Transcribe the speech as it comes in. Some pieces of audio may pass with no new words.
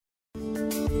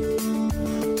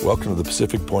Welcome to the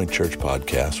Pacific Point Church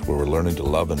podcast, where we're learning to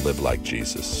love and live like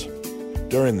Jesus.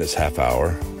 During this half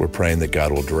hour, we're praying that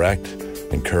God will direct,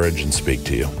 encourage, and speak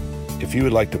to you. If you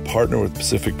would like to partner with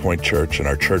Pacific Point Church and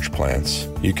our church plants,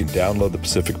 you can download the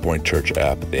Pacific Point Church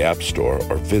app at the App Store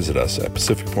or visit us at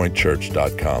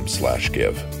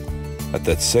pacificpointchurch.com/give. At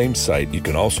that same site, you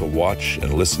can also watch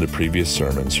and listen to previous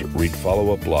sermons, read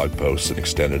follow-up blog posts and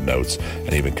extended notes,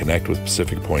 and even connect with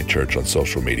Pacific Point Church on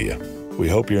social media. We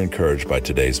hope you're encouraged by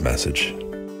today's message.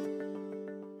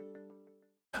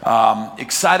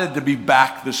 Excited to be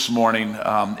back this morning.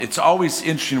 It's always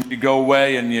interesting when you go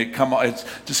away and you come. It's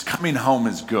just coming home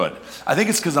is good. I think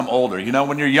it's because I'm older. You know,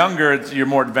 when you're younger, you're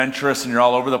more adventurous and you're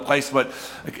all over the place. But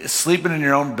sleeping in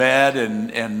your own bed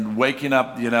and waking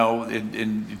up, you know,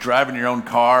 and driving your own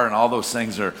car and all those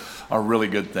things are really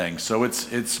good things. So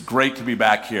it's great to be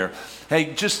back here.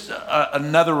 Hey, just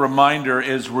another reminder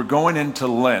is we're going into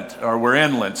Lent, or we're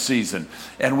in Lent season,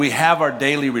 and we have our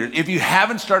daily reading. If you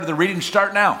haven't started the reading,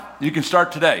 start now. You can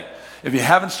start today. If you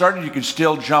haven't started, you can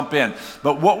still jump in.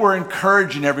 But what we're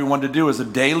encouraging everyone to do is a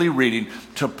daily reading,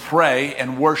 to pray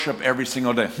and worship every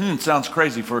single day. Sounds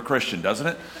crazy for a Christian, doesn't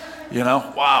it? You know,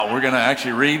 wow, we're going to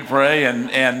actually read, pray,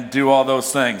 and do all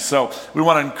those things. So we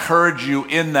want to encourage you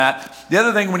in that. The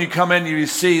other thing, when you come in, you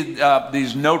see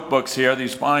these notebooks here,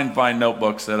 these fine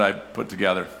notebooks that I put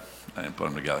together. I didn't put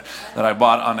them together, that I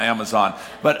bought on Amazon.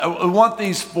 But I want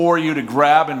these for you to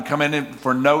grab and come in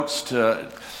for notes to,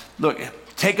 look,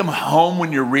 take them home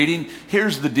when you're reading.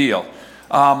 Here's the deal.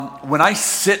 When I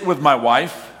sit with my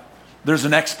wife, there's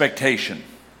an expectation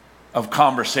of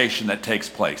conversation that takes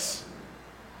place.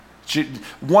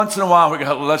 Once in a while, we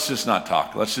go, let's just not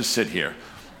talk. Let's just sit here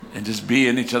and just be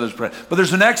in each other's presence. But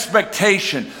there's an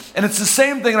expectation, and it's the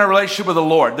same thing in our relationship with the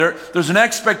Lord. There's an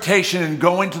expectation in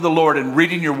going to the Lord and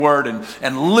reading your word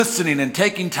and listening and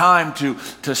taking time to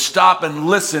stop and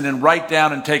listen and write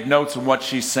down and take notes on what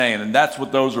she's saying. And that's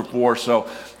what those are for. So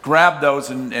grab those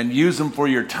and use them for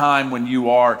your time when you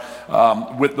are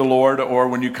with the Lord, or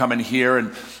when you come in here.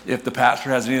 And if the pastor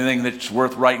has anything that's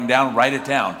worth writing down, write it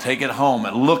down. Take it home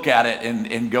and look at it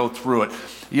and go through it.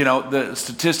 You know,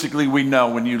 statistically, we know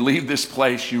when you leave this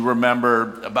place, you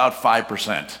remember about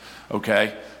 5%,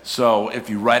 okay? So if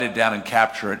you write it down and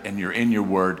capture it and you're in your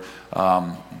word,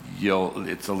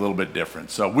 it's a little bit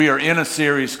different. So we are in a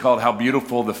series called How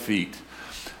Beautiful the Feet.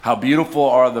 How beautiful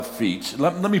are the feet.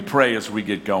 Let me pray as we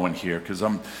get going here, because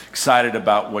I'm excited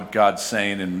about what God's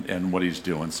saying and what he's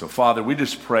doing. So Father, we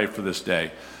just pray for this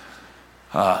day.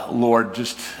 Lord,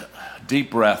 just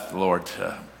deep breath, Lord,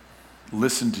 to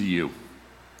listen to you.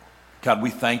 God,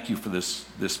 we thank you for this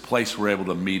place we're able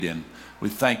to meet in. We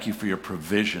thank you for your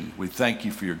provision. We thank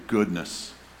you for your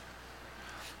goodness.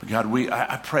 But God,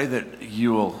 I pray that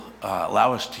you will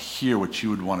allow us to hear what you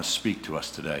would want to speak to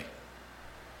us today.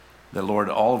 That, Lord,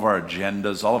 all of our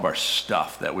agendas, all of our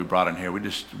stuff that we brought in here, we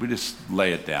just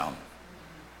lay it down.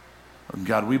 And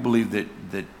God, we believe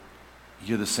that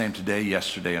you're the same today,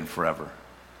 yesterday, and forever.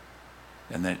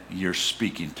 And that you're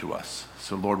speaking to us.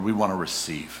 So, Lord, we want to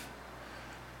receive.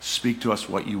 Speak to us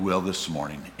what you will this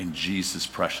morning. In Jesus'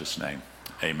 precious name,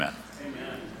 amen.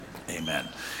 Amen. Amen.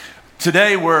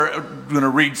 Today we're going to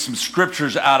read some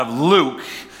scriptures out of Luke,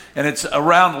 and it's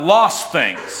around lost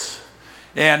things.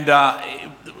 And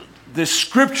the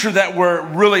scripture that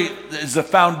is the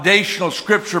foundational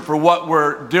scripture for what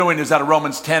we're doing is out of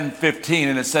Romans 10:15,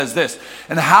 and it says this: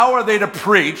 "And how are they to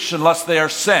preach unless they are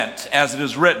sent, as it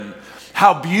is written?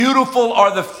 How beautiful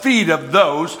are the feet of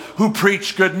those who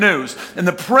preach good news." And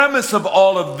the premise of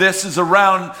all of this is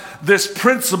around this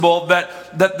principle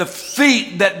that the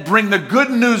feet that bring the good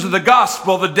news of the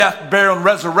gospel, the death, burial, and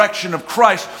resurrection of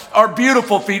Christ, are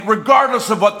beautiful feet, regardless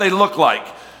of what they look like.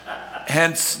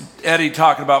 Hence, Eddie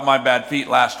talking about my bad feet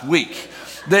last week.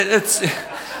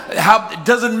 It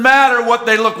doesn't matter what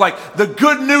they look like. The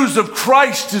good news of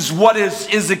Christ is what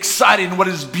is exciting, what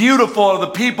is beautiful are the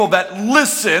people that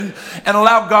listen and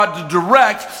allow God to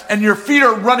direct, and your feet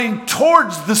are running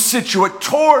towards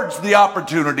towards the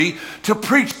opportunity to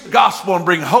preach the gospel and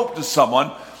bring hope to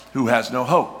someone who has no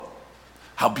hope.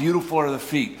 How beautiful are the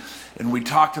feet. And we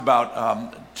talked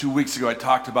about 2 weeks ago, I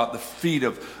talked about the feet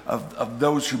of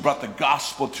those who brought the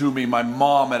gospel to me. My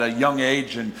mom at a young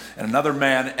age, and another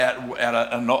man at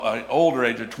an older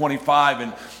age, at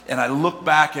 25. And I look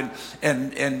back and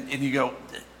you go,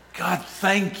 God,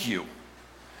 thank you.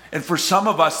 And for some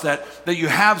of us that you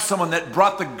have someone that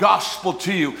brought the gospel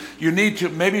to you, you need to,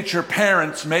 maybe it's your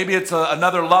parents, maybe it's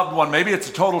another loved one, maybe it's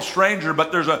a total stranger,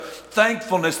 but there's a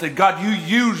thankfulness that God, you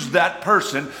used that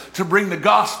person to bring the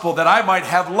gospel that I might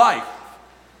have life.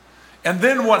 And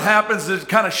then what happens is it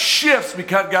kind of shifts,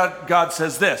 because God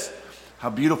says this: How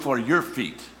beautiful are your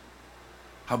feet?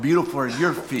 How beautiful are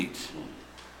your feet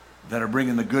that are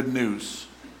bringing the good news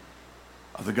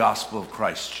of the gospel of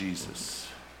Christ Jesus.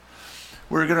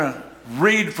 We're going to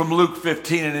read from Luke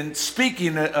 15, and in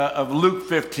speaking of Luke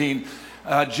 15,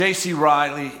 J.C.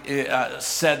 Riley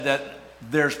said that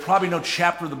there's probably no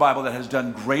chapter of the Bible that has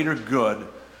done greater good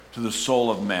to the soul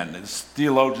of men. As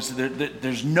theologians,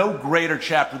 there's no greater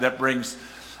chapter that brings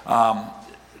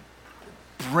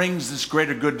this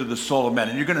greater good to the soul of men.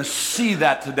 And you're going to see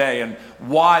that today and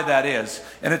why that is.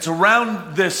 And it's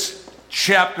around this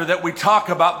chapter that we talk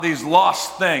about these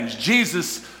lost things.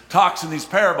 Jesus talks in these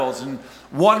parables, and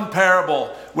one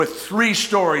parable with 3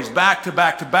 stories back to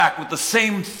back to back with the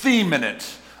same theme in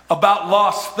it about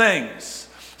lost things.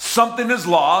 Something is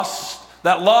lost.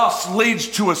 That loss leads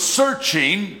to a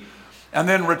searching, and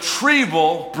then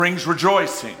retrieval brings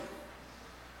rejoicing.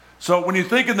 So when you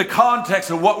think in the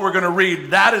context of what we're going to read,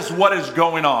 that is what is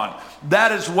going on.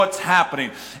 That is what's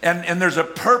happening. And there's a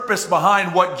purpose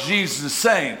behind what Jesus is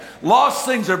saying. Lost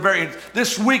things are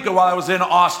this week while I was in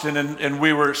Austin and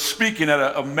we were speaking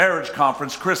at a marriage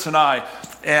conference, Chris and I,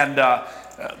 and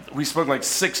we spoke like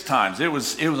 6 times. It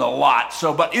was a lot.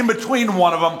 But in between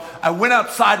one of them, I went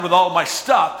outside with all my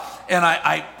stuff, and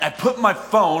I put my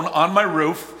phone on my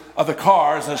roof of the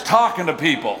car as I was talking to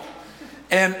people.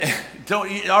 And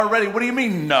already, what do you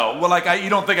mean no? Well, you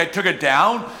don't think I took it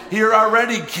down? You're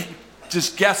already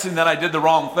just guessing that I did the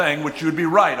wrong thing, which you would be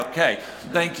right. Okay,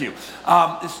 thank you.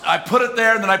 I put it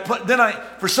there, and then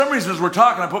for some reason, as we're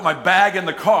talking, I put my bag in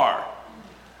the car.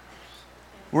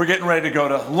 We're getting ready to go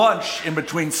to lunch in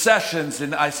between sessions,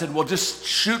 and I said, well, just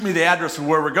shoot me the address of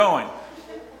where we're going.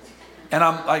 And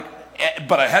I'm like,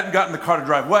 but I hadn't gotten the car to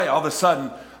drive away. All of a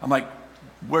sudden, I'm like,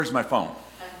 where's my phone?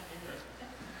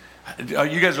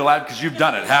 You guys are laughing because you've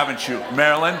done it, haven't you,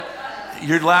 Marilyn?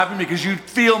 You're laughing because you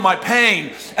feel my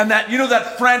pain. And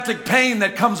that frantic pain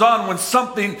that comes on when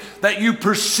something that you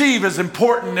perceive as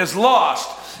important is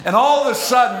lost. And all of a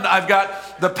sudden, I've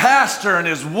got the pastor and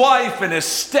his wife and his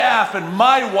staff and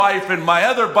my wife and my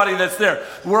other buddy that's there.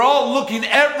 We're all looking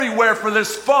everywhere for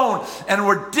this phone, and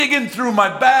we're digging through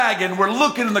my bag, and we're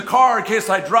looking in the car in case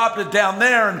I dropped it down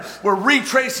there, and we're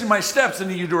retracing my steps.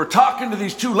 And you were talking to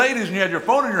these 2 ladies, and you had your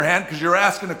phone in your hand because you were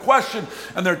asking a question,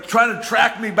 and they're trying to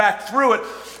track me back through it.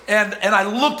 And I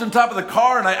looked on top of the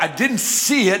car, and I didn't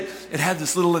see it. It had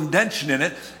this little indentation in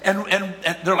it. And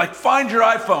they're like, find your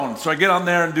iPhone. So I get on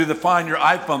there and do the find your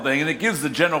iPhone thing, and it gives the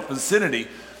general vicinity.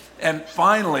 And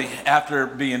finally, after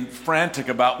being frantic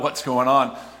about what's going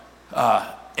on,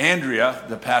 Andrea,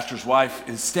 the pastor's wife,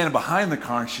 is standing behind the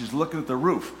car, and she's looking at the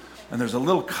roof. And there's a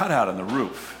little cutout on the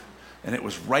roof. And it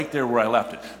was right there where I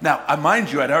left it. Now,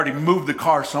 mind you, I'd already moved the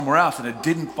car somewhere else, and it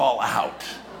didn't fall out.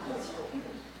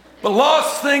 But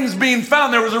lost things being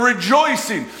found, there was a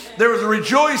rejoicing. There was a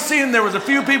rejoicing. There was a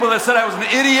few people that said I was an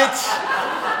idiot.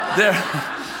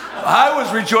 I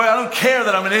was rejoicing. I don't care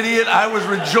that I'm an idiot. I was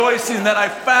rejoicing that I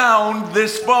found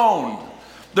this phone.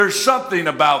 There's something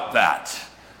about that.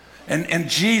 And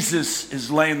Jesus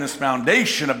is laying this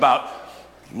foundation about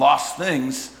lost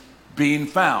things being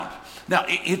found. Now,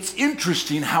 it's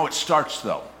interesting how it starts,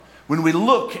 though. When we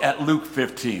look at Luke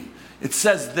 15, it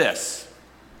says this.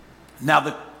 Now,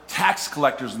 the tax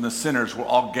collectors and the sinners were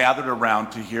all gathered around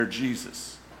to hear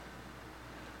Jesus.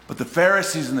 But the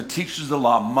Pharisees and the teachers of the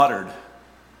law muttered,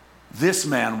 "This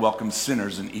man welcomes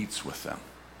sinners and eats with them."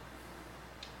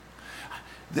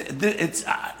 This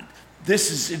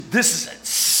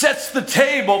sets the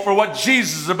table for what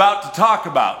Jesus is about to talk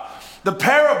about. The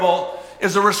parable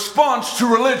is a response to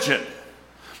religion.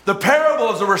 The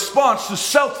parable is a response to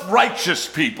self-righteous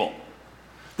people.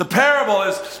 The parable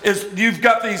is you've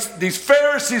got these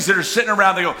Pharisees that are sitting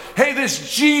around. They go, hey,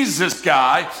 this Jesus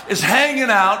guy is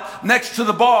hanging out next to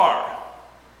the bar.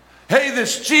 Hey,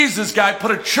 this Jesus guy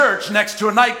put a church next to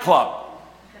a nightclub.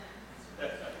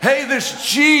 Hey,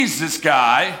 this Jesus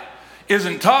guy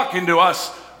isn't talking to us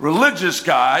religious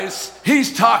guys.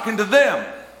 He's talking to them.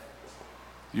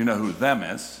 You know who them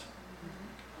is.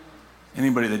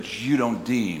 Anybody that you don't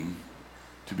deem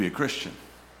to be a Christian.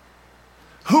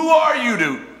 Who are you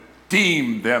to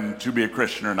deem them to be a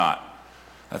Christian or not?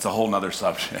 That's a whole nother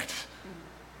subject.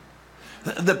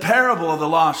 The parable of the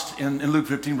lost in Luke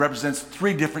 15 represents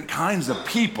 3 different kinds of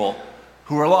people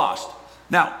who are lost.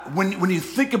 Now, when you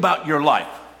think about your life,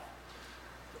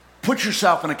 put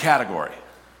yourself in a category.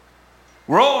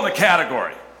 We're all in a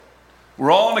category.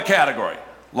 We're all in a category,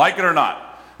 like it or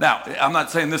not. Now, I'm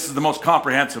not saying this is the most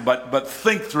comprehensive, but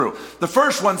think through. The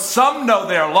first one, some know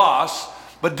they are lost,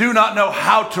 but do not know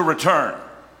how to return.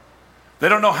 They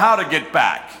don't know how to get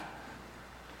back.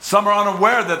 Some are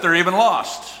unaware that they're even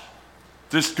lost.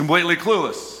 just completely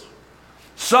clueless.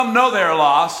 Some know they're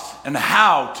lost and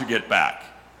how to get back.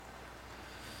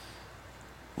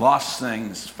 Lost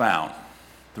things found.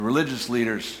 The religious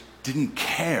leaders didn't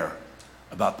care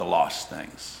about the lost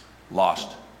things, lost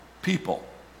people.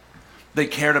 They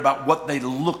cared about what they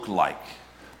looked like.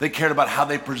 They cared about how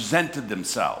they presented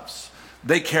themselves.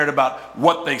 They cared about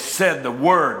what they said, the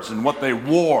words, and what they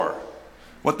wore,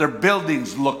 what their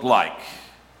buildings looked like.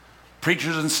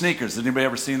 Preachers in sneakers. Has anybody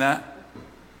ever seen that?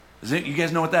 You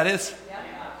guys know what that is? Yeah.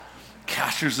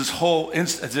 Gosh, there's this whole,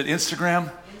 is it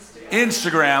Instagram?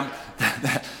 Instagram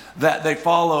that they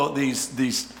follow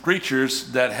these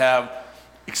preachers that have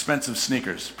expensive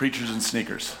sneakers, preachers in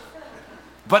sneakers.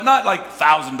 But not like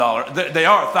 $1,000. They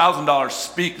are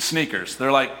 $1,000 sneakers.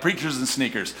 They're like preachers in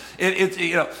sneakers.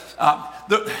 I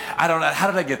don't know. How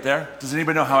did I get there? Does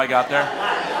anybody know how I got there?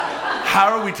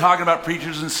 How are we talking about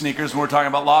preachers in sneakers when we're talking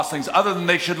about lost things, other than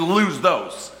they should lose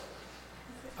those?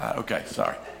 Okay,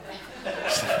 sorry.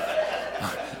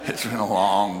 It's been a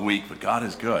long week, but God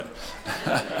is good.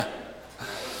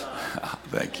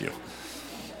 Thank you.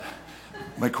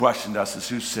 My question to us is,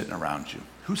 who's sitting around you?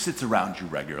 Who sits around you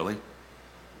regularly?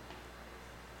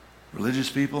 Religious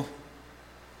people?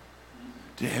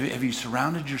 Have you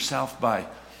surrounded yourself by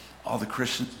all the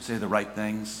Christians who say the right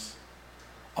things?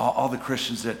 All the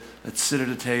Christians that sit at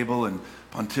a table and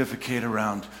pontificate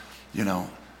around,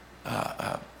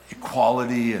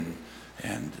 equality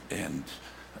and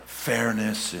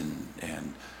fairness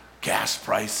and gas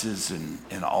prices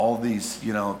and all these,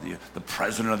 the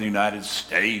President of the United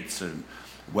States and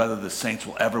whether the Saints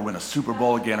will ever win a Super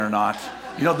Bowl again or not.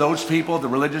 You know those people, the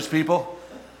religious people?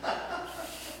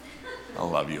 I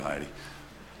love you, Heidi.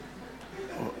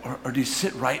 Or do you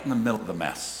sit right in the middle of the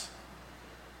mess?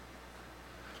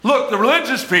 Look, the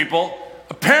religious people,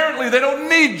 apparently they don't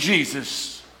need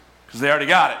Jesus because they already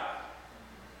got it.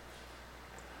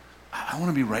 I want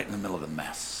to be right in the middle of the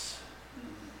mess.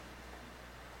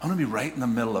 I want to be right in the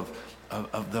middle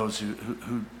of those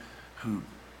who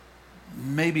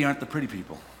maybe aren't the pretty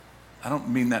people. I don't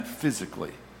mean that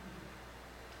physically.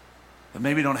 But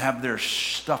maybe don't have their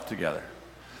stuff together.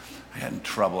 I had in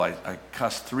trouble. I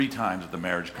cussed 3 times at the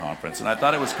marriage conference, and I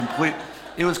thought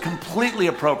it was completely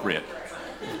appropriate.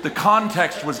 The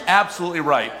context was absolutely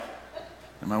right.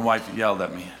 And my wife yelled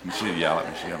at me, and she didn't yell at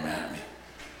me, she got mad at me.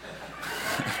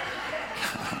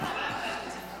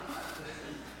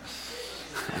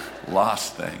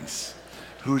 Lost things.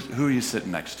 Who are you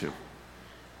sitting next to?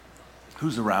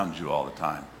 Who's around you all the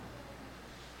time?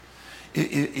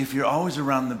 If you're always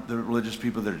around the religious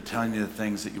people that are telling you the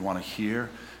things that you want to hear,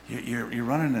 you're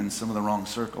running in some of the wrong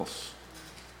circles.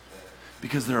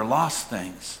 Because there are lost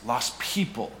things, lost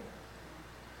people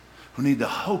who need the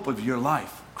hope of your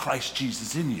life, Christ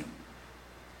Jesus in you.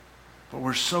 But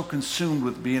we're so consumed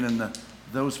with being in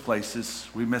those places,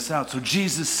 we miss out. So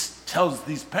Jesus tells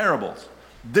these parables,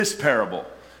 this parable,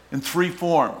 in 3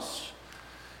 forms.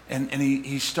 And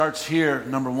he starts here,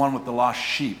 number 1, with the lost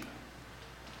sheep.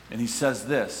 And he says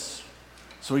this.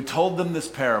 So he told them this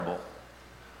parable.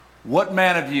 What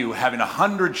man of you, having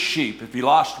 100 sheep, if he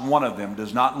lost one of them,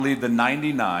 does not leave the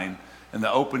 99 in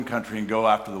the open country and go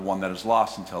after the one that is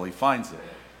lost until he finds it?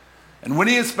 And when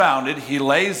he has found it, he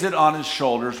lays it on his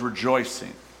shoulders,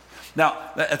 rejoicing. Now,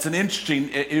 that's an interesting,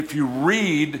 if you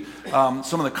read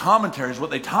some of the commentaries, what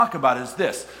they talk about is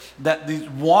this, that these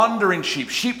wandering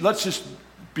sheep, let's just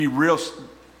be real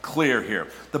clear here.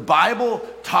 The Bible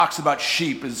talks about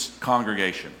sheep as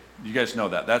congregation. You guys know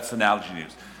that. That's the analogy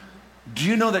used. Do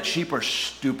you know that sheep are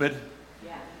stupid?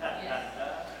 Yeah. Yes.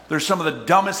 They're some of the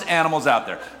dumbest animals out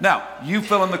there. Now, you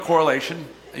fill in the correlation,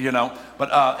 but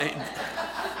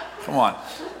come on.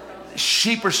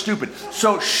 Sheep are stupid.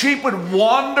 So sheep would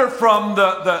wander from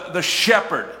the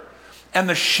shepherd. And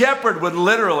the shepherd would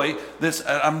literally,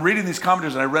 I'm reading these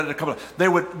commentaries and I read it a couple of, they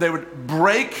would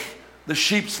break the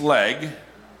sheep's leg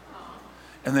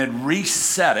and they'd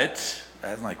reset it.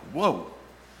 I'm like, whoa.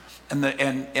 And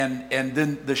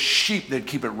then the sheep, they'd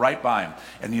keep it right by him.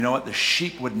 And you know what? The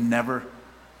sheep would never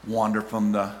wander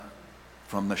from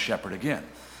the shepherd again.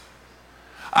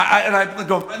 I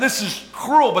go, this is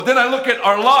cruel. But then I look at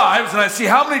our lives and I see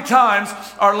how many times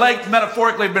our legs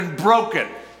metaphorically have been broken.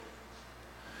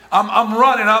 I'm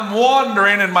running, I'm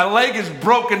wandering, and my leg is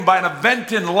broken by an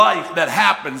event in life that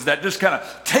happens that just kind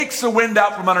of takes the wind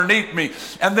out from underneath me.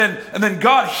 And then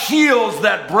God heals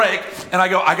that break, and I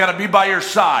go, I got to be by your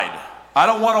side. I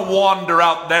don't want to wander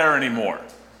out there anymore.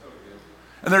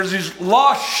 And there's these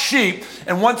lost sheep,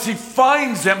 and once he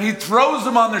finds them, he throws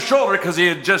them on their shoulder because he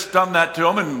had just done that to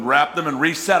them and wrapped them and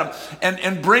reset them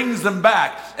and brings them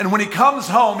back. And when he comes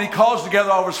home, he calls together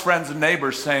all of his friends and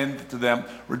neighbors, saying to them,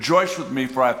 "Rejoice with me,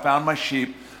 for I have found my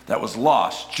sheep that was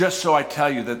lost. Just so I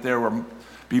tell you that there will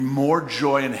be more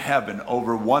joy in heaven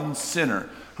over one sinner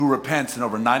who repents than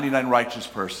over 99 righteous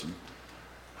person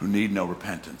who need no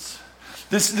repentance."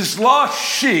 This lost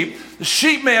sheep, the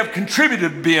sheep may have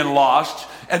contributed to being lost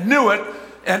and knew it,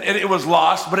 and it was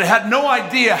lost, but it had no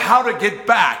idea how to get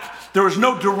back. There was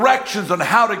no directions on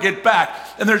how to get back.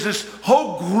 And there's this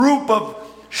whole group of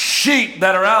sheep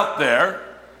that are out there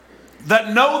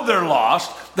that know they're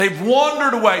lost. They've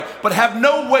wandered away, but have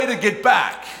no way to get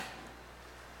back.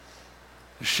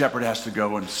 The shepherd has to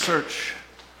go and search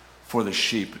for the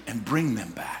sheep and bring them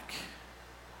back.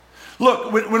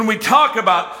 Look, when we talk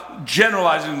about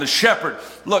generalizing the shepherd,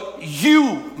 look,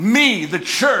 you, me, the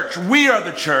church, we are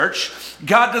the church.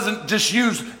 God doesn't just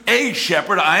use a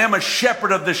shepherd. I am a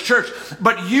shepherd of this church.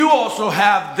 But you also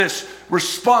have this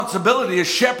responsibility as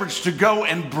shepherds to go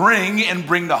and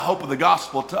bring the hope of the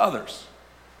gospel to others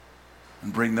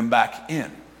and bring them back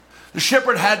in. The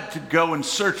shepherd had to go and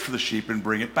search for the sheep and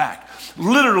bring it back.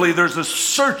 Literally, there's a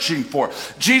searching for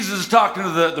it. Jesus is talking to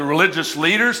the religious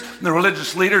leaders. The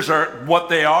religious leaders are what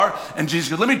they are. And Jesus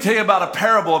goes, "Let me tell you about a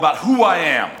parable about who I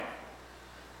am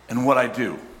and what I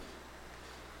do.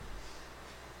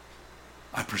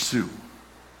 I pursue."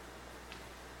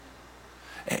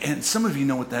 And some of you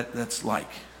know what that's like.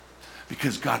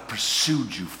 Because God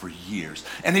pursued you for years.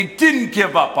 And he didn't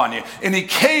give up on you. And he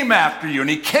came after you. And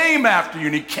he came after you.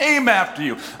 And he came after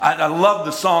you. I love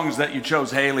the songs that you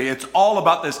chose, Haley. It's all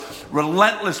about this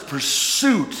relentless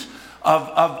pursuit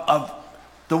of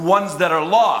the ones that are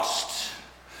lost.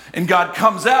 And God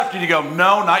comes after you. You go,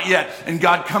 "No, not yet." And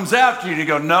God comes after you. You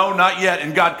go, "No, not yet."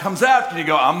 And God comes after you. You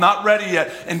go, "I'm not ready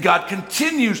yet." And God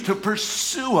continues to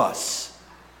pursue us.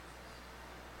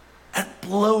 It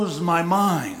blows my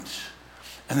mind.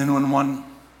 And then when one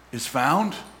is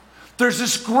found, there's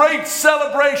this great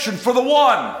celebration for the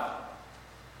one.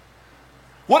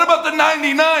 What about the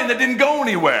 99 that didn't go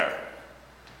anywhere?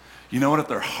 You know what? If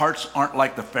their hearts aren't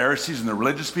like the Pharisees and the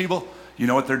religious people, you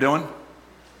know what they're doing?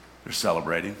 They're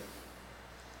celebrating.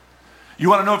 You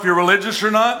want to know if you're religious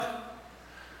or not?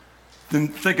 Then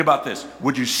think about this.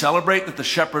 Would you celebrate that the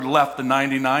shepherd left the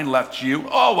 99, left you?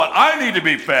 "Oh, well, I need to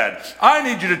be fed. I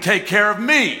need you to take care of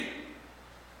me."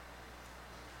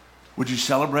 Would you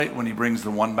celebrate when he brings the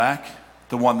one back?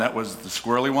 The one that was the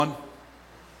squirrely one?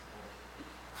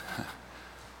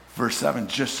 Verse 7,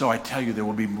 "Just so I tell you, there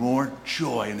will be more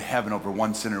joy in heaven over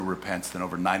one sinner who repents than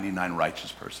over 99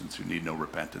 righteous persons who need no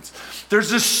repentance." There's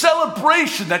this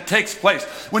celebration that takes place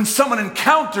when someone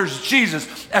encounters Jesus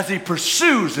as he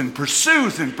pursues and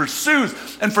pursues and pursues.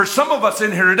 And for some of us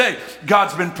in here today,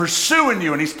 God's been pursuing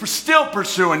you and he's still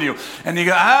pursuing you. And you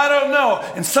go, "I don't know."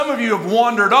 And some of you have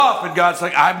wandered off and God's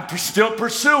like, "I'm still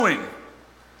pursuing."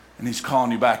 And he's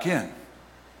calling you back in.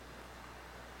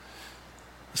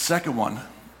 The second one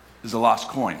is a lost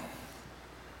coin.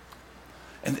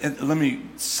 And let me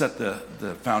set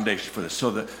the foundation for this.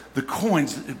 So the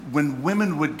coins, when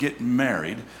women would get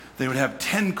married, they would have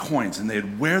 10 coins and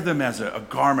they'd wear them as a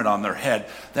garment on their head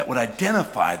that would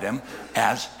identify them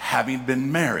as having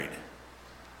been married.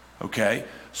 Okay?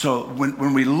 So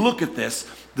when we look at this,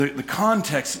 the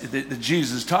context that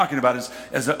Jesus is talking about is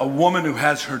as a woman who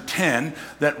has her 10,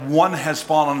 that one has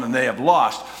fallen and they have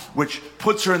lost, which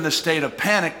puts her in the state of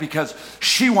panic because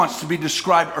she wants to be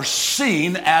described or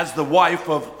seen as the wife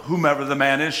of whomever the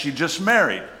man is she just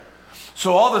married.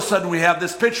 So all of a sudden we have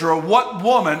this picture of what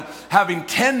woman having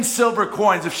 10 silver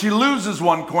coins, if she loses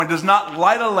one coin, does not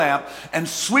light a lamp and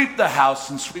sweep the house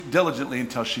and sweep diligently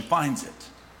until she finds it.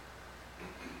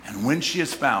 And when she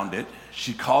has found it,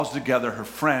 she calls together her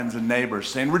friends and neighbors,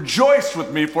 saying, "Rejoice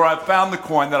with me, for I've found the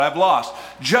coin that I've lost.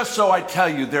 Just so I tell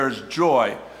you, there is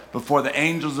joy before the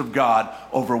angels of God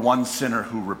over one sinner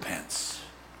who repents."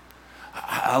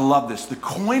 I love this. The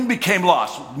coin became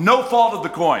lost. No fault of the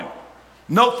coin.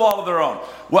 No fault of their own.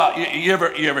 Well, you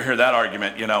ever hear that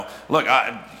argument, you know? Look,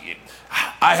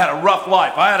 I had a rough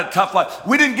life. I had a tough life.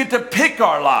 We didn't get to pick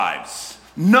our lives.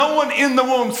 No one in the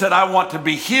womb said, "I want to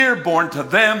be here, born to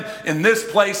them, in this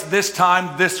place, this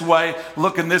time, this way,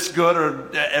 looking this good," or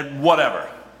whatever.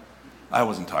 I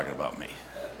wasn't talking about me.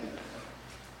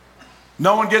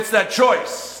 No one gets that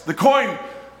choice. The coin,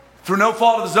 through no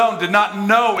fault of his own, did not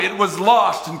know it was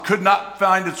lost and could not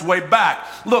find its way back.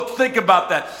 Look, think about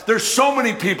that. There's so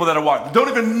many people that are walking, don't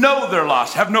even know they're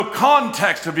lost, have no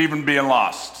context of even being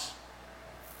lost.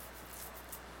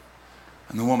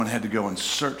 And the woman had to go and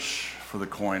search for the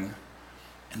coin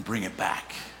and bring it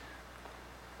back.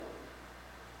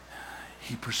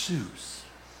 He pursues.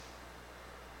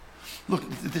 Look,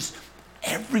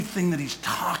 everything that he's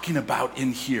talking about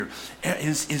in here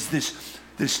is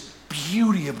this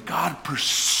beauty of God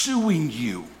pursuing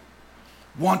you,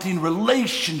 wanting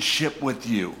relationship with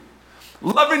you,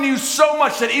 loving you so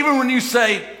much that even when you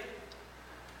say,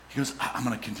 he goes, I'm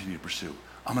going to continue to pursue.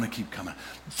 I'm going to keep coming.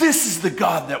 This is the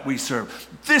God that we serve.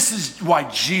 This is why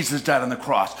Jesus died on the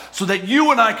cross, so that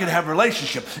you and I could have a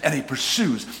relationship. And he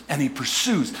pursues, and he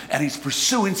pursues, and he's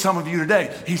pursuing some of you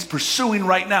today. He's pursuing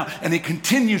right now, and he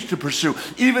continues to pursue.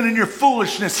 Even in your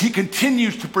foolishness, he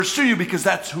continues to pursue you because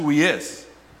that's who he is.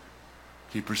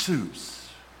 He pursues.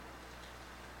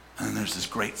 And then there's this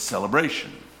great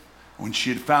celebration. When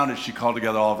she had found it, she called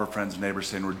together all of her friends and neighbors,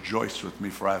 saying, rejoice with me,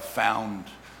 for I have found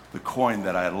the coin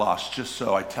that I had lost. Just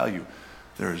so I tell you,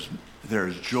 there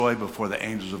is joy before the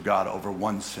angels of God over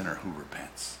one sinner who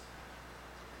repents.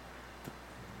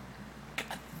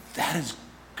 That is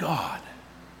God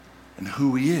and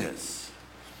who he is.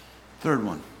 Third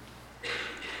one,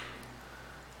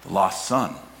 the lost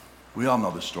son. We all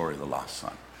know the story of the lost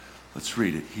son. Let's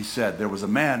read it. He said, there was a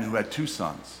man who had 2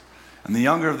 sons, and the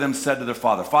younger of them said to their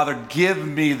father, Father, give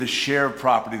me the share of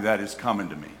property that is coming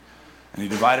to me. And he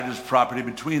divided his property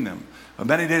between them. But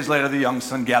many days later, the young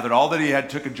son gathered all that he had,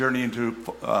 took a journey into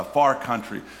a far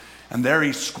country, and there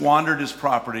he squandered his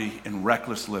property in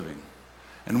reckless living.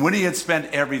 And when he had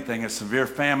spent everything, a severe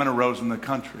famine arose in the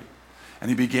country, and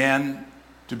he began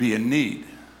to be in need.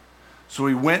 So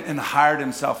he went and hired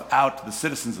himself out to the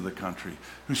citizens of the country,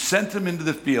 who sent him into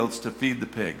the fields to feed the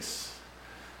pigs.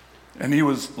 And he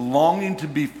was longing to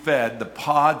be fed the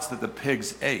pods that the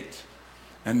pigs ate,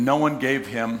 and no one gave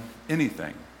him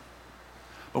anything.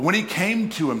 But when he came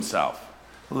to himself,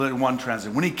 one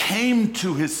translation, when he came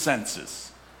to his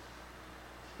senses,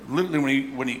 literally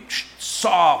when he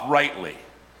saw rightly,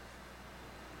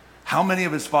 how many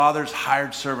of his father's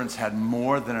hired servants had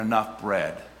more than enough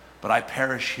bread, but I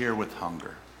perish here with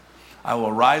hunger? I will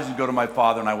arise and go to my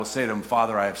father, and I will say to him,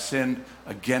 Father, I have sinned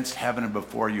against heaven and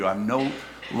before you. I'm no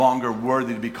longer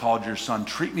worthy to be called your son.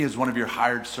 Treat me as one of your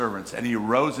hired servants. And he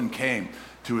arose and came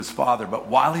to his father. But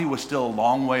while he was still a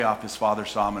long way off, his father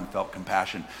saw him and felt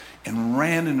compassion, and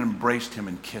ran and embraced him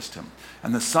and kissed him.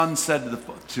 And the son said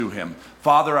to him,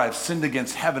 Father, I have sinned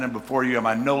against heaven and before you.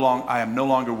 I am no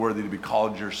longer worthy to be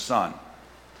called your son.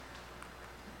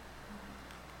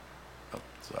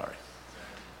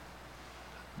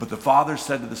 But the father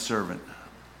said to the servant,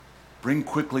 bring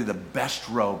quickly the best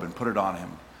robe and put it on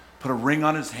him. Put a ring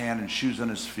on his hand and shoes on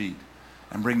his feet.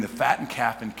 And bring the fattened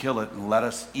calf and kill it, and let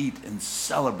us eat and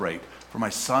celebrate. For my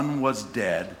son was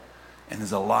dead and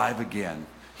is alive again.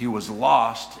 He was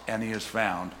lost and he is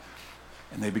found.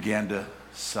 And they began to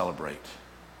celebrate.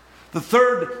 The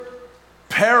third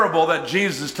parable that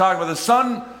Jesus is talking about, the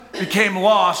son became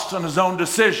lost on his own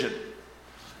decision.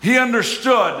 He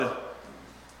understood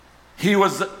he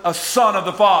was a son of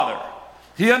the Father.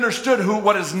 He understood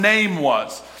what his name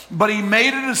was. But he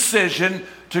made a decision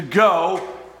to go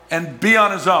and be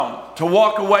on his own, to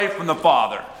walk away from the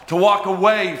Father, to walk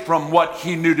away from what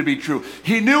he knew to be true.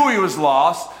 He knew he was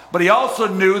lost, but he also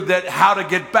knew that how to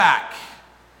get back.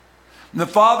 And the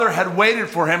Father had waited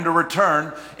for him to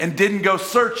return and didn't go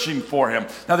searching for him.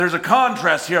 Now there's a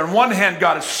contrast here. On one hand,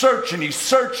 God is searching, he's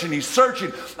searching, he's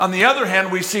searching. On the other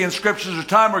hand, we see in scriptures a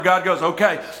time where God goes,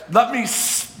 okay,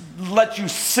 let you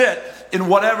sit in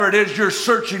whatever it is you're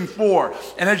searching for.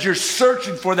 And as you're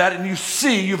searching for that, and you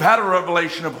see you've had a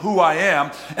revelation of who I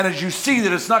am, and as you see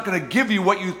that it's not going to give you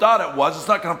what you thought it was, it's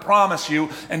not going to promise you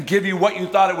and give you what you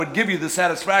thought it would give you, the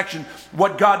satisfaction,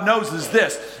 what God knows is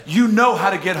this: you know how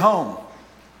to get home.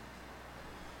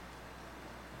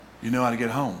 You know how to get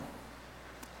home.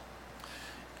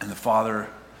 And the Father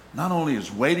not only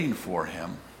is waiting for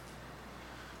him,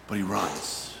 but he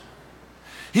runs.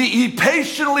 He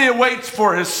patiently awaits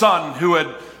for his son, who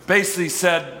had basically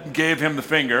gave him the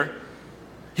finger.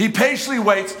 He patiently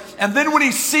waits, and then when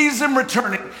he sees him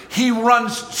returning, he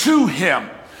runs to him.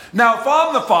 Now, if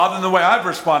I'm the father, and the way I've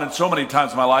responded so many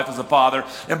times in my life as a father,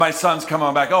 and my son's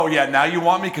coming back, oh yeah, now you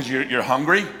want me because you're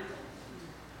hungry?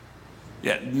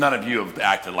 Yeah, none of you have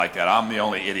acted like that. I'm the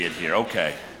only idiot here.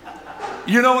 Okay.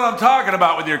 You know what I'm talking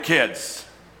about with your kids.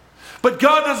 But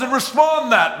God doesn't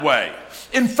respond that way.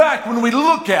 In fact, when we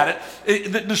look at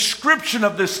it, the description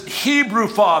of this Hebrew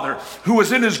father who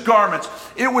was in his garments,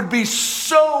 it would be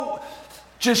so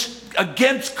just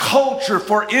against culture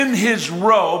for in his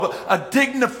robe, a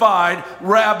dignified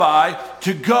rabbi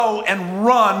to go and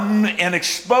run and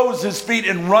expose his feet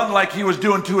and run like he was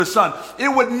doing to his son. It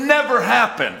would never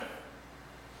happen.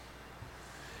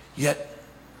 Yet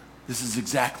This is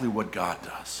exactly what God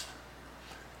does.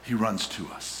 He runs to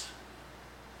us.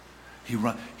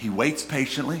 He waits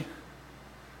patiently,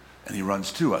 and he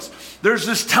runs to us. There's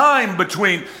this time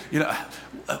between,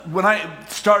 when I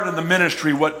started in the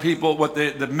ministry, what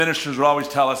the ministers would always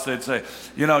tell us, they'd say,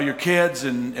 your kids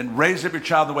and raise up your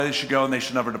child the way they should go, and they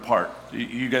should never depart.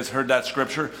 You guys heard that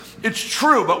scripture? It's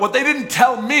true, but what they didn't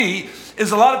tell me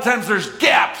is a lot of times there's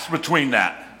gaps between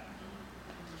that.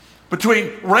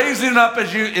 Between raising it up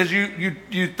as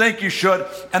you think you should,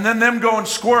 and then them going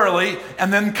squirrely,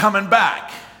 and then coming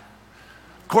back.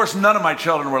 Of course, none of my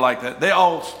children were like that. They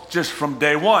all, just from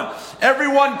day one,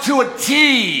 everyone to a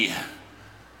T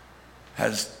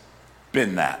has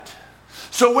been that.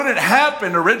 So when it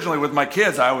happened originally with my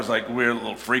kids, I was like, we were a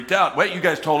little freaked out. Wait, you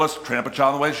guys told us, train up a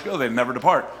child in the way they should go, they'd never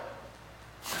depart.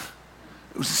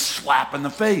 It was a slap in the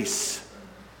face.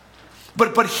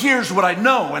 But here's what I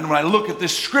know, and when I look at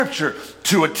this scripture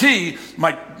to a T,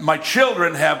 my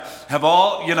children have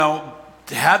all,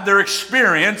 had their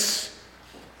experience,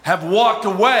 have walked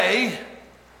away,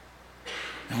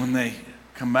 and when they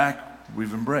come back,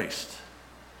 we've embraced.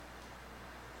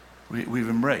 We've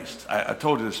embraced. I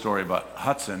told you the story about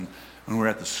Hudson when we were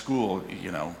at the school,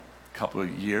 a couple of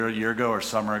year ago or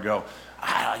summer ago.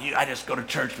 I just go to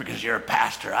church because you're a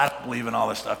pastor. I don't believe in all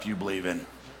the stuff you believe in.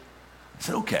 I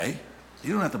said, okay.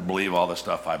 You don't have to believe all the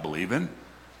stuff I believe in,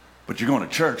 but you're going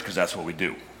to church because that's what we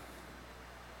do.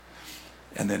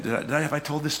 And then, have I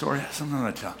told this story? Something I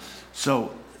tell.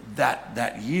 So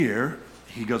that year,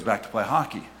 he goes back to play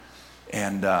hockey,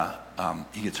 and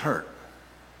he gets hurt.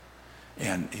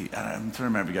 And I'm trying to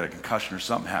remember if he got a concussion or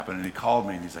something happened, and he called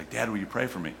me, and he's like, Dad, will you pray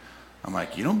for me? I'm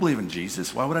like, you don't believe in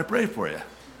Jesus? Why would I pray for you?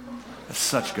 That's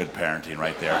such good parenting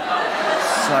right there.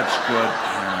 Such good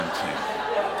parenting.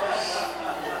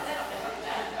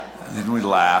 And then we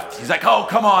laughed. He's like, oh,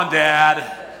 come on, Dad.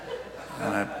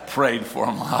 And I prayed for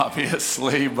him,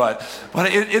 obviously. But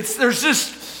there's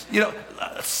just,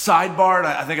 sidebar, and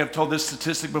I think I've told this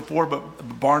statistic before, but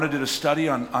Barna did a study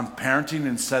on parenting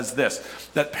and says this,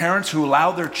 that parents who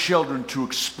allow their children to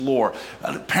explore,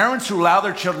 parents who allow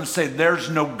their children to say, there's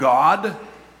no God,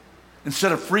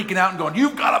 instead of freaking out and going,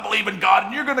 you've got to believe in God,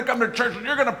 and you're going to come to church, and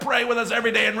you're going to pray with us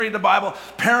every day and read the Bible.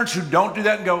 Parents who don't do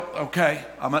that and go, okay,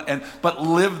 but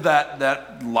live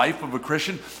that life of a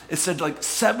Christian, it said like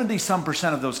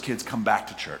 70-some% of those kids come back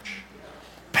to church.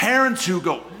 Parents who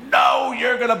go, no,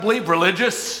 you're going to believe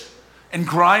religious, and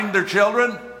grind their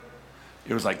children,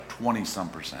 it was like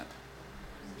 20-some%.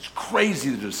 It's crazy,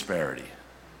 the disparity.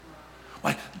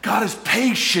 Like, God is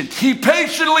patient. He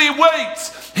patiently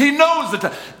waits. He knows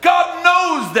that. God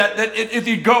knows that if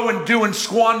you go and do and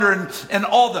squander and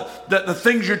all the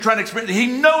things you're trying to experience, he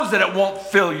knows that it won't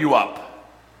fill you up.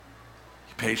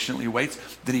 He patiently waits,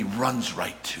 then he runs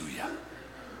right to you.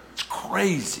 It's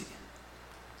crazy.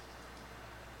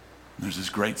 And there's this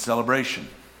great celebration.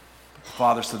 The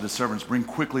father said to the servants, bring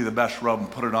quickly the best robe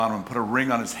and put it on him, put a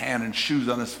ring on his hand and shoes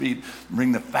on his feet,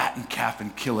 bring the fattened calf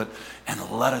and kill it, and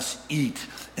let us eat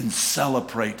and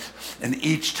celebrate. And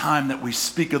each time that we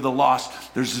speak of the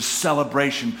lost, there's a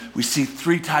celebration. We see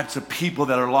three types of people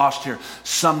that are lost here.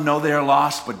 Some know they are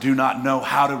lost but do not know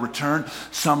how to return.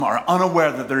 Some are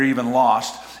unaware that they're even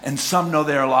lost. And some know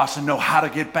they are lost and know how to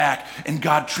get back. And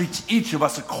God treats each of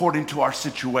us according to our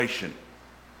situation.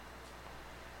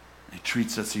 He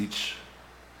treats us each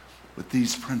with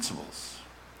these principles.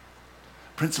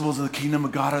 Principles of the kingdom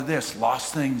of God are this.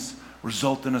 Lost things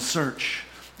result in a search.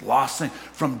 Lost things.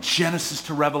 From Genesis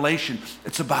to Revelation,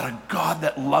 it's about a God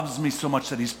that loves me so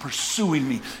much that he's pursuing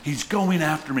me. He's going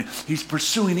after me. He's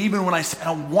pursuing. Even when I say, I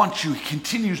don't want you, he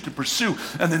continues to pursue.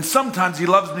 And then sometimes he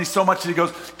loves me so much that he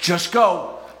goes, just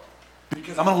go.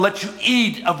 Because I'm going to let you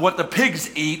eat of what the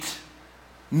pigs eat,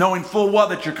 knowing full well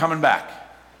that you're coming back.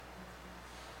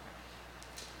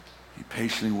 He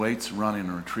patiently waits, running,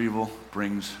 and retrieval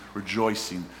brings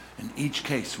rejoicing. In each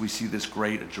case, we see this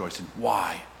great rejoicing.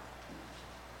 Why?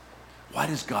 Why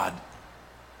does God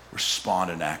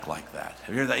respond and act like that?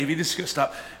 Have you heard that? If you just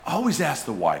stop, always ask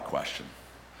the why question.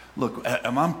 Look,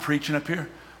 am I preaching up here?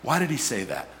 Why did he say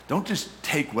that? Don't just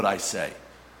take what I say.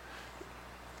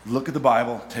 Look at the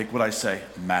Bible, take what I say,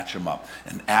 match them up,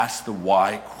 and ask the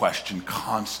why question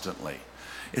constantly.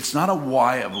 It's not a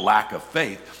why of lack of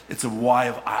faith. It's a why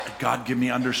of, God, give me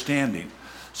understanding.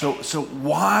 So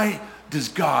why does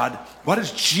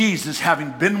Jesus,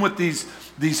 having been with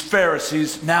these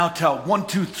Pharisees, now tell 1,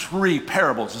 2, 3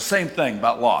 parables, the same thing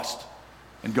about lost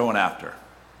and going after?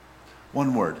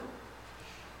 One word,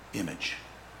 image.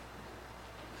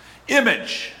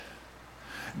 Image.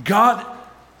 God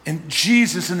and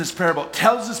Jesus in this parable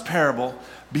tells this parable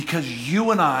because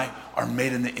you and I are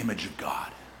made in the image of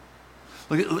God.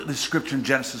 Look at the scripture in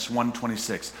Genesis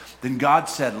 1:26. Then God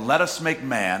said, let us make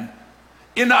man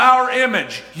in our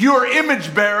image. You are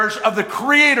image bearers of the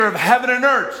creator of heaven and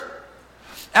earth.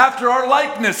 After our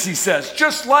likeness, he says,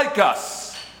 just like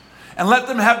us. And let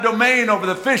them have domain over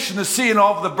the fish in the sea and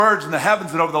over the birds in the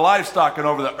heavens and over the livestock and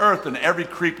over the earth and every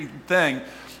creeping thing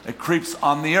that creeps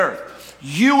on the earth.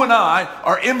 You and I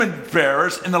are image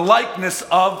bearers in the likeness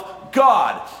of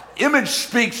God. Image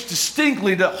speaks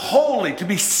distinctly to holy, to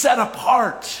be set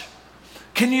apart.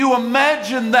 Can you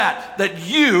imagine that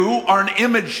you are an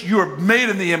image, you are made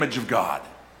in the image of God?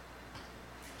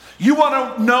 You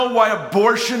want to know why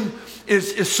abortion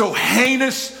is so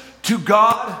heinous to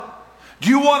God? Do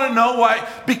you want to know why?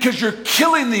 Because you're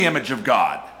killing the image of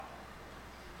God.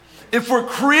 If we're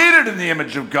created in the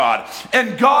image of God,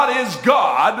 and God is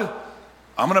God,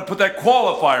 I'm going to put that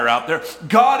qualifier out there.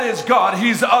 God is God.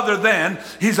 He's other than.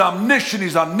 He's omniscient.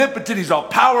 He's omnipotent. He's all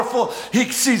powerful. He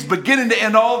sees beginning to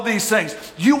end all of these things.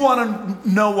 You want to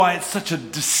know why it's such a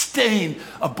disdain,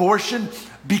 abortion?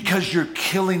 Because you're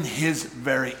killing his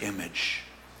very image.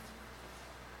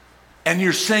 And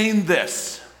you're saying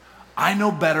this, I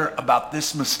know better about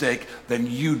this mistake than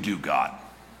you do, God.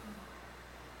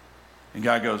 And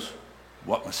God goes,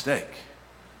 what mistake?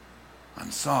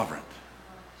 I'm sovereign.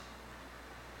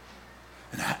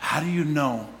 And how do you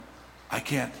know I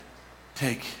can't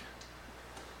take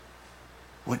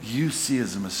what you see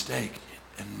as a mistake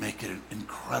and make it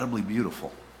incredibly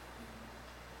beautiful?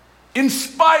 In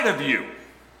spite of you.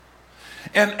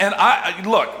 And I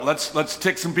look, let's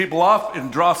tick some people off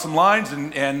and draw some lines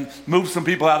and move some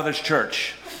people out of this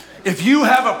church. If you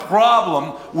have a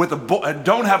problem with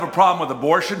don't have a problem with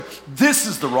abortion, this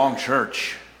is the wrong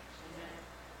church.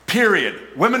 Period.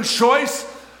 Women's choice,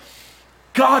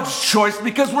 God's choice,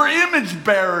 because we're image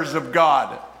bearers of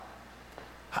God.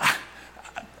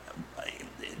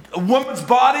 A woman's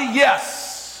body,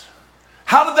 yes.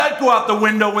 How did that go out the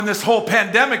window when this whole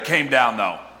pandemic came down,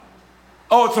 though?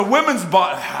 Oh, it's a women's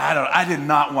body. I did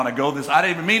not want to go this. I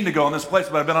didn't even mean to go in this place,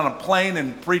 but I've been on a plane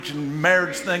and preaching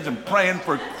marriage things and praying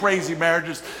for crazy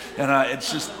marriages, and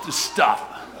it's just stuff.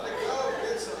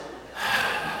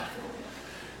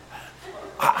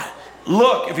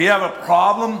 Look, if you have a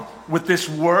problem with this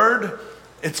word,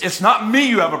 it's not me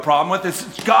you have a problem with.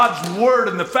 It's God's word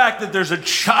and the fact that there's a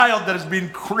child that has been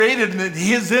created in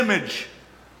his image.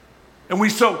 And we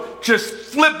so just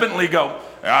flippantly go,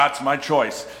 it's my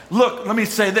choice. Look, let me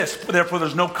say this. Therefore,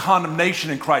 there's no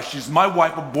condemnation in Christ Jesus. My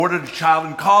wife aborted a child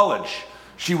in college.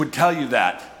 She would tell you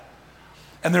that.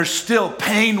 And there's still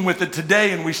pain with it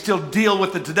today, and we still deal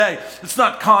with it today. It's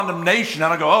not condemnation. I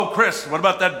don't go, oh, Chris, what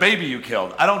about that baby you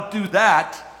killed? I don't do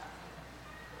that.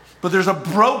 But there's a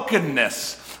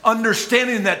brokenness,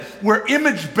 understanding that we're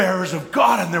image bearers of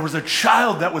God, and there was a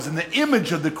child that was in the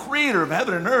image of the creator of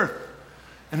heaven and earth,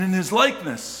 and in his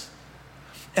likeness.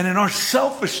 And in our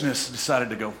selfishness, decided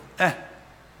to go, I'm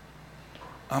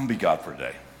going to be God for a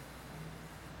day.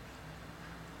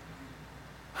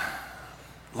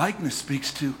 Likeness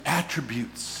speaks to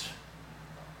attributes.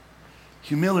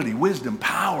 Humility, wisdom,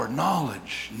 power,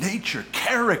 knowledge, nature,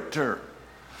 character.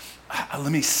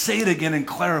 Let me say it again and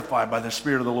clarify by the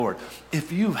Spirit of the Lord.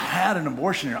 If you've had an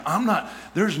abortion here,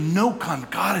 there's no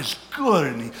God is good,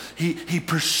 and he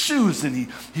pursues, and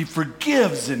he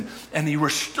forgives, and he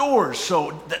restores.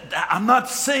 So I'm not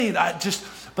saying,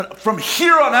 but from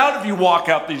here on out, if you walk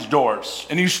out these doors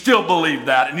and you still believe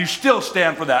that and you still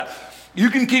stand for that, you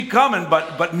can keep coming,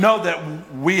 but know that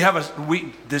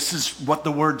this is what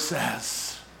the word says.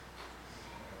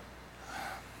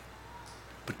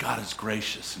 But God is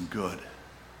gracious and good.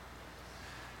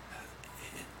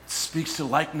 It speaks to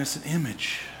likeness and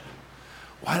image.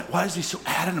 Why is he so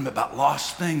adamant about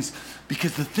lost things?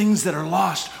 Because the things that are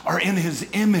lost are in his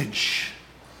image.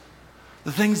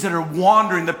 The things that are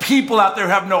wandering, the people out there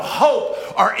who have no hope,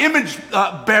 are image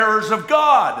bearers of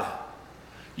God.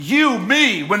 You,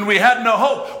 me, when we had no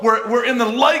hope, we're in the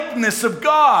likeness of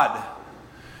God.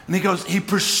 And he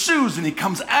pursues, and he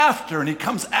comes after, and he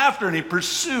comes after, and he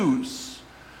pursues.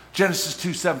 Genesis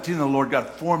 2:17, the Lord God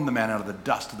formed the man out of the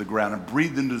dust of the ground and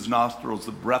breathed into his nostrils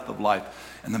the breath of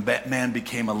life, and the man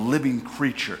became a living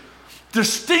creature,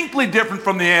 distinctly different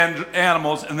from the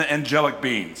animals and the angelic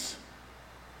beings.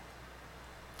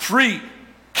 3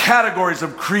 categories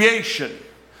of creation,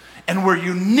 and we're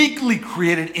uniquely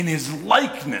created in his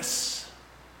likeness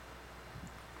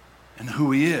and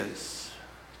who he is.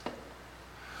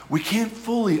 We can't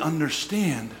fully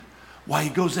understand why he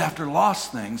goes after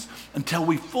lost things until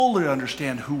we fully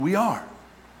understand who we are.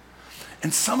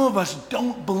 And some of us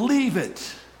don't believe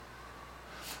it.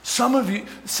 Some of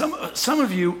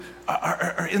you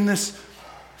are in this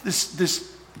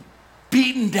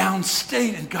beaten down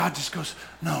state. And God just goes,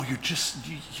 no,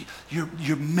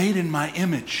 you're made in my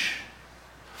image.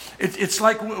 It's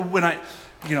like when I,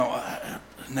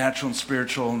 natural and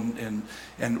spiritual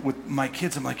and with my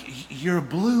kids, I'm like, you're a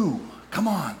blue. Come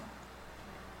on.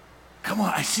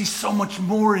 I see so much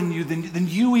more in you than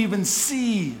you even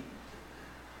see.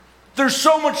 There's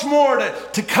so much more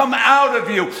to come out of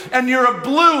you. And you're a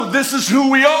blue. This is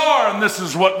who we are, and this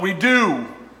is what we do.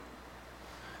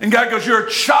 And God goes, you're a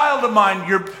child of mine.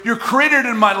 You're created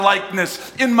in my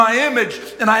likeness, in my image,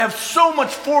 and I have so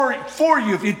much for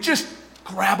you if you just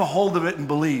grab a hold of it and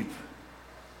believe.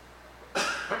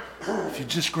 If you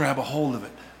just grab a hold of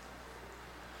it.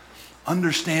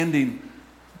 Understanding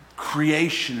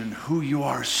creation and who you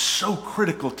are is so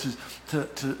critical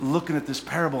to looking at this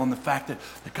parable and the fact that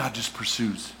God just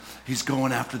pursues. He's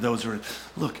going after those who are,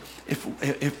 look, if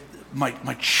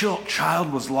my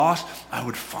child was lost, I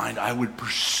would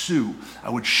pursue. I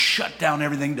would shut down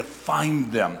everything to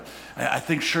find them. I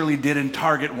think Shirley did in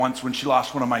Target once when she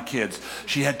lost one of my kids.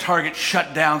 She had Target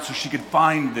shut down so she could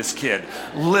find this kid.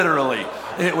 Literally.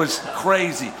 It was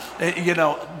crazy.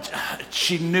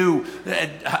 She knew.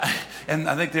 And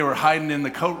I think they were hiding in the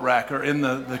coat rack or in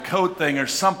the coat thing or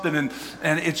something. And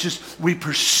it's just, we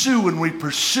pursue and we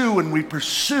pursue and we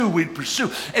pursue, we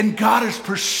pursue. And God is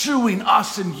pursuing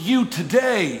us and you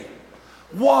today.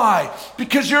 Why?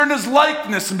 Because you're in his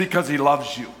likeness and because he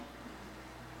loves you.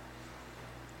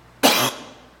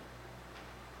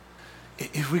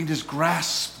 If we can just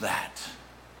grasp that,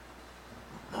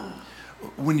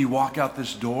 when you walk out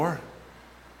this door,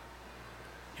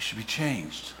 you should be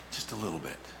changed just a little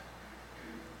bit.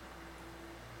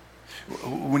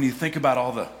 When you think about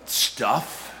all the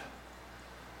stuff,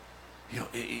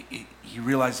 you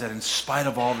realize that in spite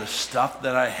of all the stuff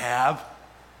that I have,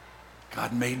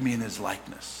 God made me in his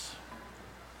likeness.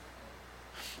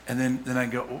 And then I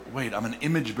go, oh, wait, I'm an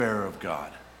image bearer of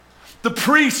God. The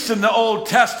priests in the Old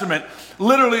Testament,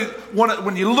 literally,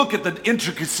 when you look at the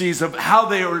intricacies of how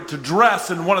they were to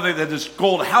dress, and one of them had this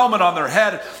gold helmet on their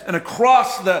head, and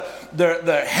across the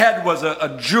head was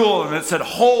a jewel, and it said,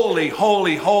 holy,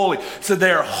 holy, holy. So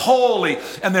they're holy,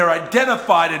 and they're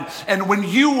identified. And when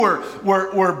you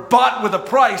were bought with a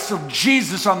price of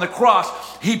Jesus on the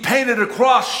cross, he painted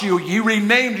across you, he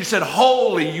renamed you, said,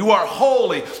 holy, you are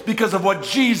holy because of what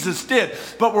Jesus did.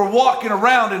 But we're walking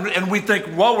around and we think,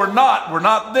 well, we're not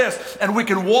this. And we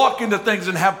can walk into things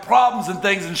and have problems and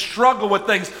things and struggle with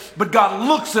things. But God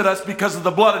looks at us because of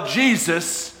the blood of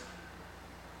Jesus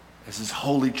as his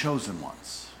holy chosen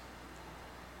ones.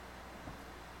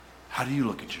 How do you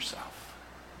look at yourself?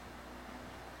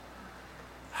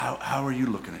 How are you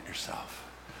looking at yourself?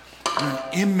 You're an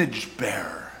image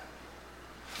bearer.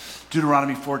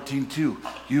 Deuteronomy 14:2.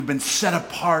 You've been set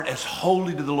apart as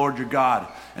holy to the Lord your God,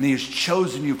 and he has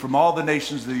chosen you from all the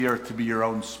nations of the earth to be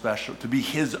to be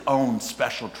his own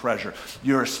special treasure.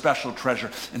 You're a special treasure.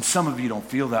 And some of you don't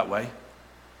feel that way.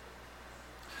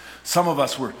 Some of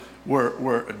us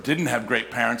didn't have great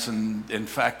parents, and in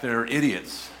fact they're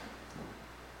idiots.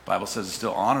 The Bible says to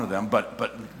still honor them,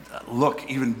 but look,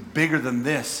 even bigger than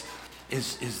this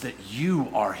is that you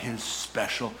are his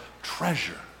special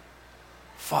treasure.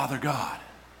 Father God.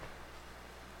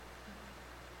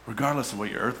 Regardless of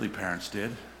what your earthly parents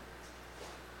did,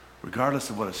 regardless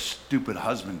of what a stupid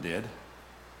husband did,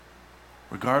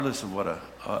 regardless of what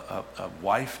a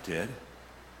wife did,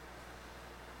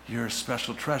 you're a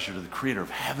special treasure to the creator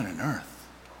of heaven and earth.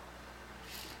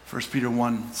 1 Peter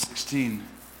 1:16,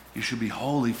 you should be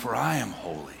holy for I am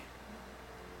holy.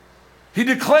 He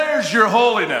declares your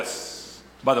holiness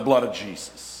by the blood of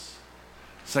Jesus.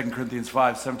 2 Corinthians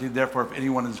 5:17, therefore, if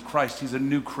anyone is Christ, he's a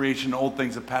new creation. Old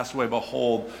things have passed away.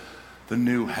 Behold, the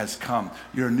new has come.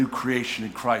 You're a new creation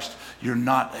in Christ. You're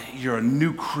a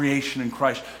new creation in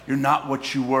Christ. You're not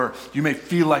what you were. You may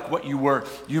feel like what you were.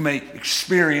 You may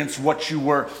experience what you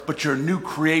were, but you're a new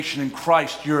creation in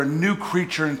Christ. You're a new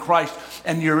creature in Christ,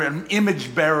 and you're an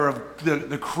image bearer of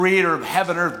the creator of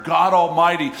heaven and earth, God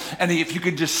Almighty. And if you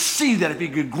could just see that, if you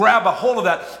could grab a hold of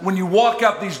that, when you walk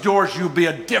out these doors, you'll be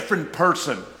a different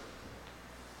person.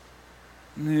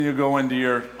 And then you go into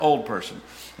your old person.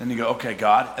 Then you go, okay,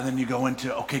 God. And then you go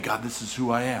into, okay, God, this is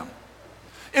who I am.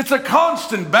 It's a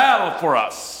constant battle for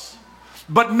us.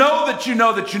 But know that you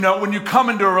know when you come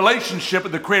into a relationship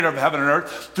with the creator of heaven and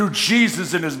earth through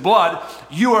Jesus and his blood,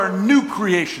 you are a new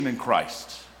creation in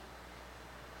Christ.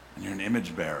 And you're an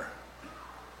image bearer.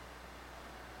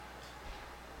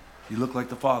 You look like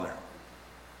the Father.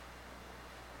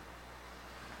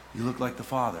 You look like the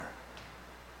Father.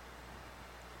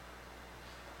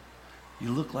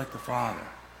 You look like the Father.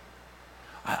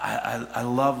 I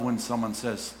love when someone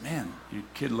says, man, your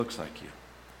kid looks like you.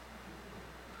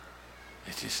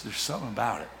 It's just, there's something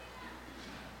about it.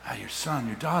 Your son,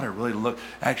 your daughter really look,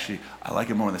 actually, I like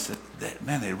it more when they said,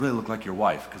 man, they really look like your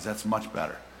wife, because that's much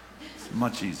better. It's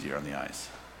much easier on the eyes.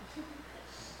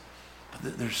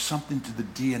 But there's something to the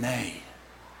DNA.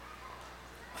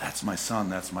 That's my son,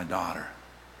 that's my daughter.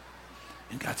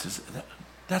 And God says,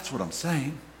 that's what I'm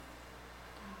saying.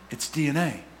 It's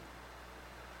DNA.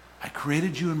 I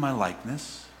created you in my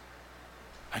likeness.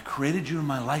 I created you in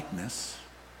my likeness.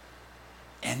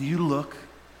 And you look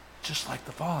just like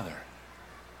the Father.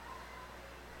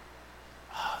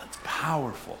 Oh, that's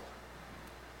powerful.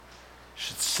 It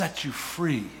should set you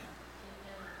free.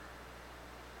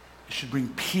 It should bring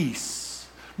peace.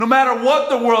 No matter what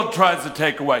the world tries to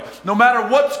take away, no matter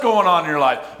what's going on in your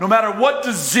life, no matter what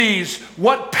disease,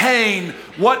 what pain,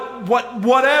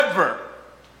 whatever,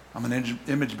 I'm an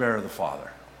image bearer of the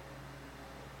Father.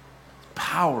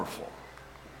 Powerful.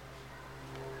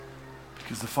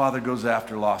 Because the Father goes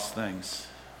after lost things.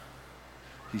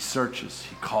 He searches,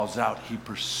 he calls out, he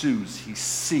pursues, he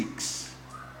seeks.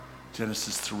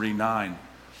 Genesis 3:9.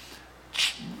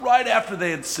 Right after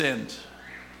they had sinned,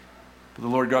 the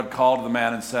Lord God called to the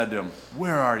man and said to him,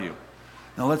 where are you?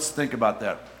 Now let's think about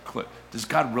that clip. Does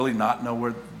God really not know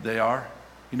where they are?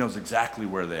 He knows exactly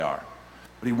where they are.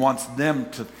 But he wants them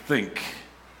to think.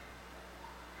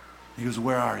 He goes,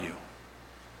 where are you?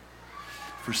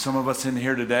 For some of us in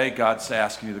here today, God's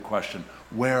asking you the question,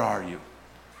 where are you?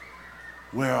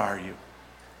 Where are you?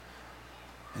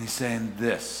 And he's saying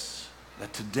this,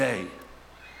 that today,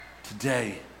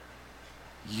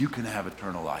 you can have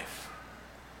eternal life.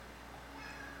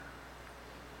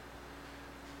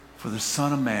 For the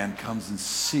Son of Man comes and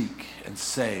seek and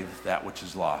save that which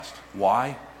is lost.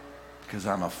 Why? Because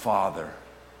I'm a Father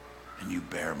and you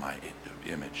bear my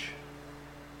image.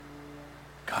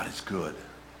 God is good.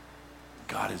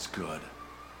 God is good.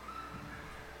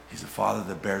 He's a Father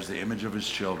that bears the image of his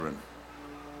children.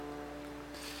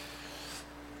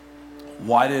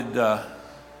 Why did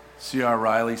C.R.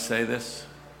 Riley say this?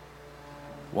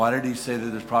 Why did he say that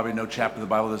there's probably no chapter of the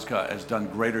Bible that has done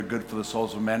greater good for the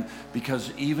souls of men?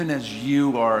 Because even as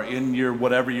you are in your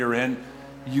whatever you're in,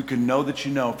 you can know that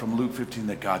you know from Luke 15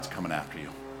 that God's coming after you.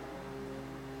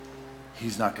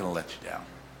 He's not going to let you down.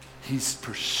 He's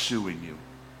pursuing you.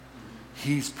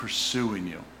 He's pursuing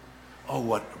you. Oh,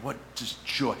 what just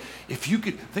joy. If you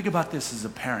could, think about this as a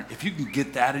parent. If you can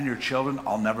get that in your children,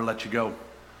 I'll never let you go.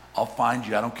 I'll find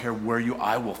you. I don't care where you are.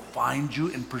 I will find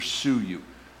you and pursue you.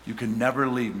 You can never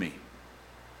leave me.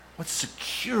 What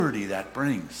security that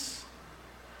brings.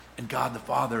 And God the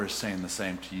Father is saying the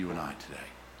same to you and I today.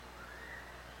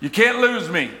 You can't lose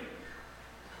me.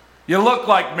 You look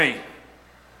like me.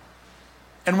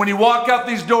 And when you walk out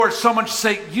these doors, someone should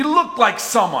say, you look like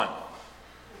someone.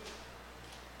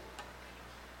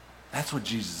 That's what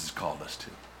Jesus has called us to.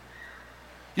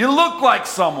 You look like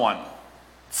someone.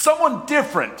 Someone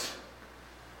different.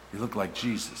 You look like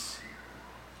Jesus.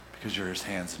 Because you're his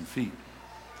hands and feet.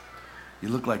 You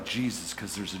look like Jesus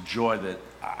because there's a joy that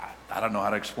I don't know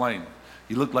how to explain.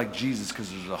 You look like Jesus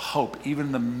because there's a hope even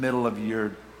in the middle of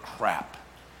your crap.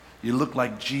 You look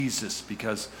like Jesus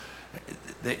because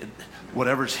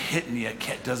whatever's hitting you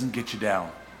doesn't get you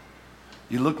down.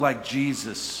 You look like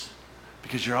Jesus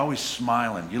because you're always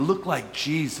smiling. You look like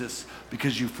Jesus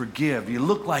because you forgive. You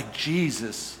look like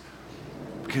Jesus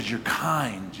because you're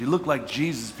kind. You look like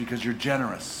Jesus because you're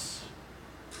generous.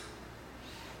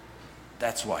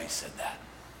 That's why he said that.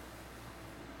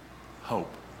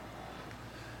 Hope.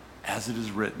 As it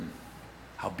is written,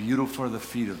 how beautiful are the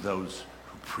feet of those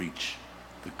who preach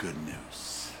the good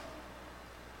news.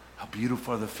 How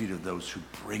beautiful are the feet of those who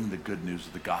bring the good news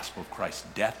of the gospel of Christ's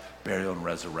death, burial, and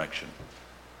resurrection.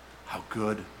 How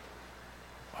good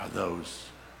are the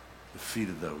feet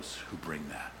of those who bring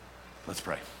that. Let's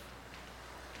pray.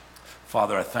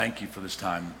 Father, I thank you for this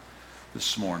time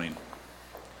this morning.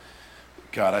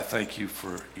 God, I thank you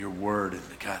for your word, and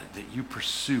God, that you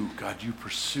pursue. God, you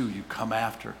pursue, you come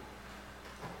after.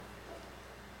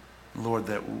 Lord,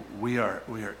 that we are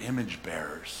image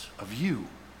bearers of you.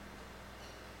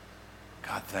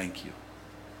 God, thank you.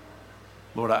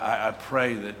 Lord, I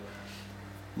pray that,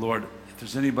 Lord, if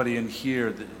there's anybody in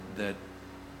here that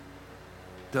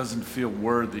doesn't feel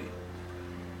worthy,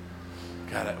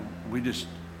 God, we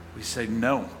say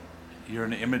no. You're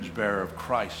an image bearer of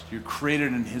Christ. You're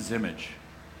created in his image.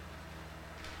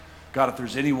 God, if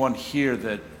there's anyone here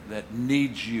that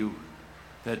needs you,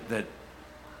 that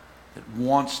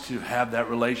wants to have that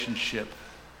relationship,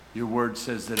 your word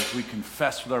says that if we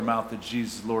confess with our mouth that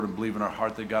Jesus is Lord and believe in our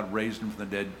heart that God raised him from the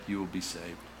dead, you will be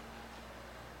saved.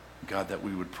 God, that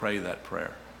we would pray that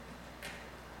prayer.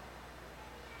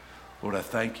 Lord, I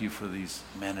thank you for these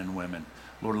men and women.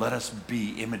 Lord, let us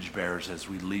be image bearers as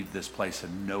we leave this place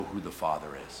and know who the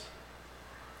Father is.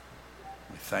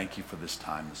 We thank you for this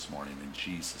time this morning. In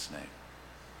Jesus'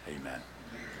 name, amen.